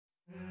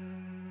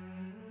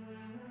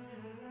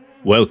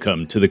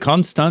Welcome to the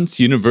Konstanz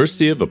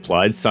University of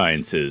Applied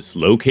Sciences,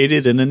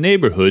 located in a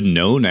neighborhood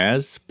known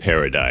as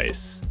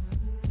Paradise.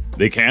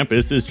 The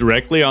campus is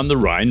directly on the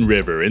Rhine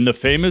River in the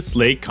famous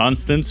Lake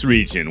Constance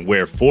region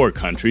where 4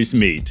 countries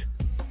meet.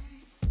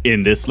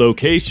 In this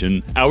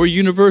location, our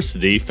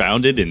university,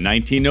 founded in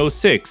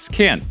 1906,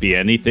 can't be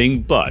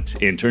anything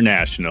but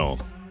international.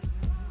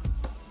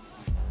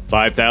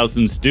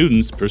 5,000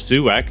 students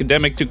pursue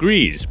academic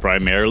degrees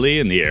primarily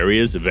in the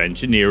areas of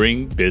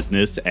engineering,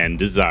 business, and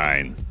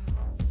design.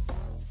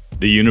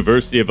 The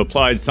University of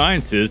Applied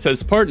Sciences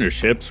has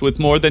partnerships with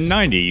more than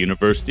 90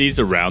 universities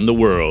around the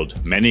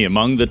world, many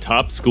among the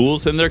top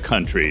schools in their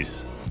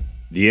countries.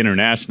 The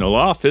international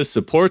office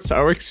supports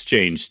our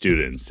exchange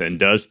students and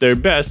does their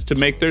best to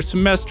make their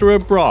semester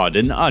abroad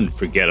an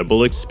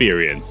unforgettable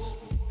experience.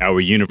 Our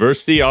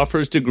university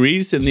offers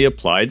degrees in the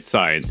applied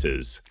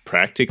sciences,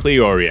 practically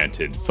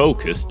oriented,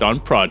 focused on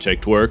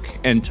project work,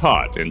 and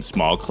taught in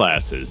small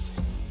classes.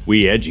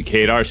 We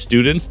educate our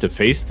students to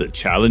face the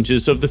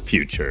challenges of the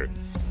future,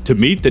 to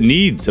meet the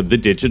needs of the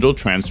digital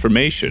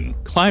transformation,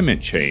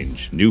 climate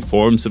change, new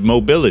forms of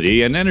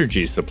mobility and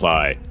energy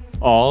supply,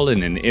 all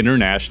in an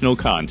international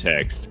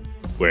context,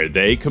 where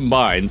they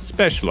combine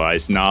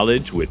specialized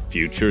knowledge with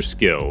future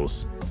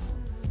skills.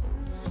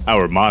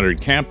 Our modern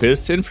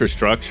campus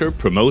infrastructure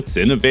promotes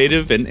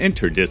innovative and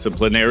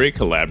interdisciplinary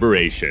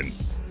collaboration.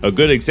 A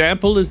good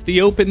example is the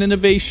Open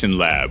Innovation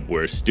Lab,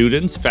 where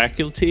students,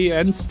 faculty,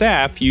 and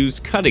staff use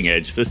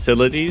cutting-edge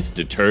facilities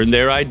to turn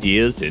their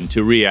ideas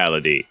into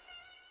reality.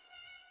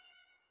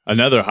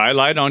 Another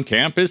highlight on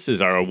campus is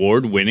our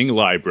award-winning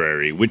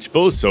library, which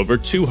boasts over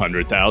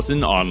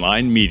 200,000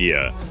 online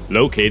media.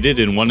 Located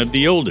in one of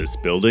the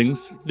oldest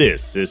buildings,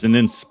 this is an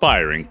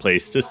inspiring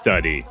place to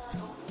study.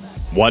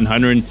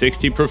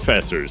 160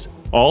 professors,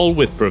 all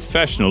with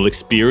professional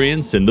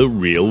experience in the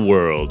real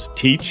world,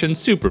 teach and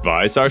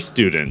supervise our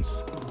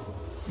students.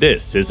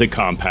 This is a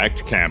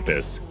compact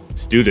campus.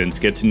 Students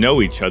get to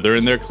know each other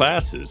in their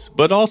classes,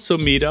 but also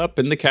meet up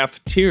in the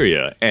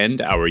cafeteria and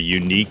our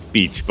unique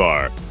beach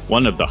bar,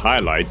 one of the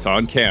highlights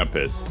on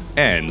campus,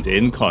 and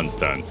in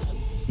Konstanz.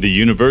 The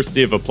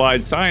University of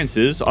Applied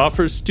Sciences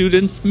offers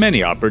students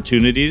many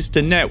opportunities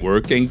to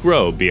network and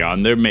grow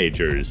beyond their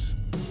majors.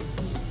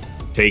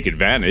 Take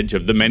advantage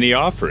of the many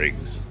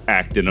offerings.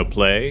 Act in a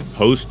play,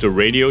 host a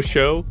radio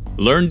show,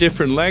 learn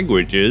different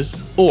languages,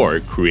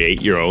 or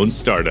create your own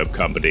startup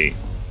company.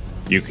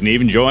 You can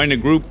even join a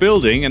group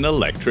building an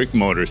electric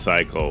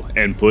motorcycle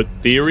and put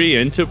theory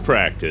into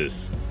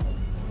practice.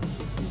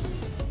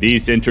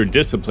 These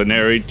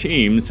interdisciplinary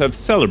teams have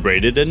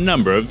celebrated a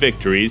number of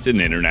victories in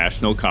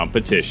international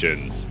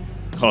competitions.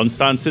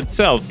 Konstanz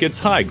itself gets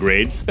high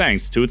grades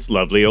thanks to its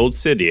lovely old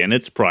city and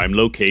its prime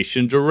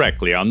location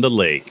directly on the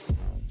lake.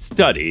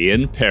 Study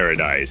in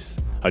Paradise,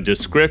 a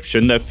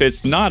description that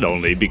fits not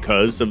only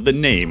because of the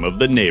name of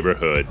the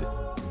neighborhood.